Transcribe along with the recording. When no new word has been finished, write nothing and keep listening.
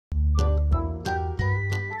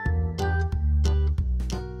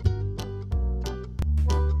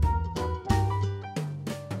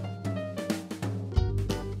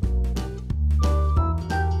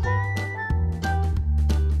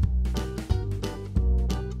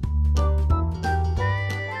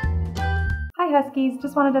Huskies,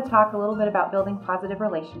 just wanted to talk a little bit about building positive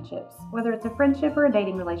relationships. Whether it's a friendship or a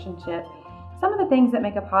dating relationship, some of the things that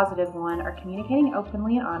make a positive one are communicating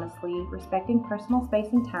openly and honestly, respecting personal space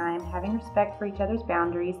and time, having respect for each other's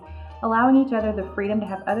boundaries, allowing each other the freedom to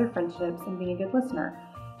have other friendships, and being a good listener.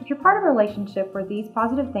 If you're part of a relationship where these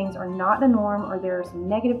positive things are not the norm or there are some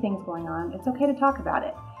negative things going on, it's okay to talk about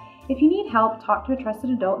it. If you need help, talk to a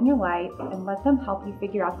trusted adult in your life and let them help you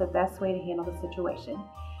figure out the best way to handle the situation.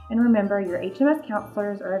 And remember, your HMS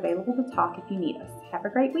counselors are available to talk if you need us. Have a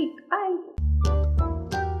great week. Bye!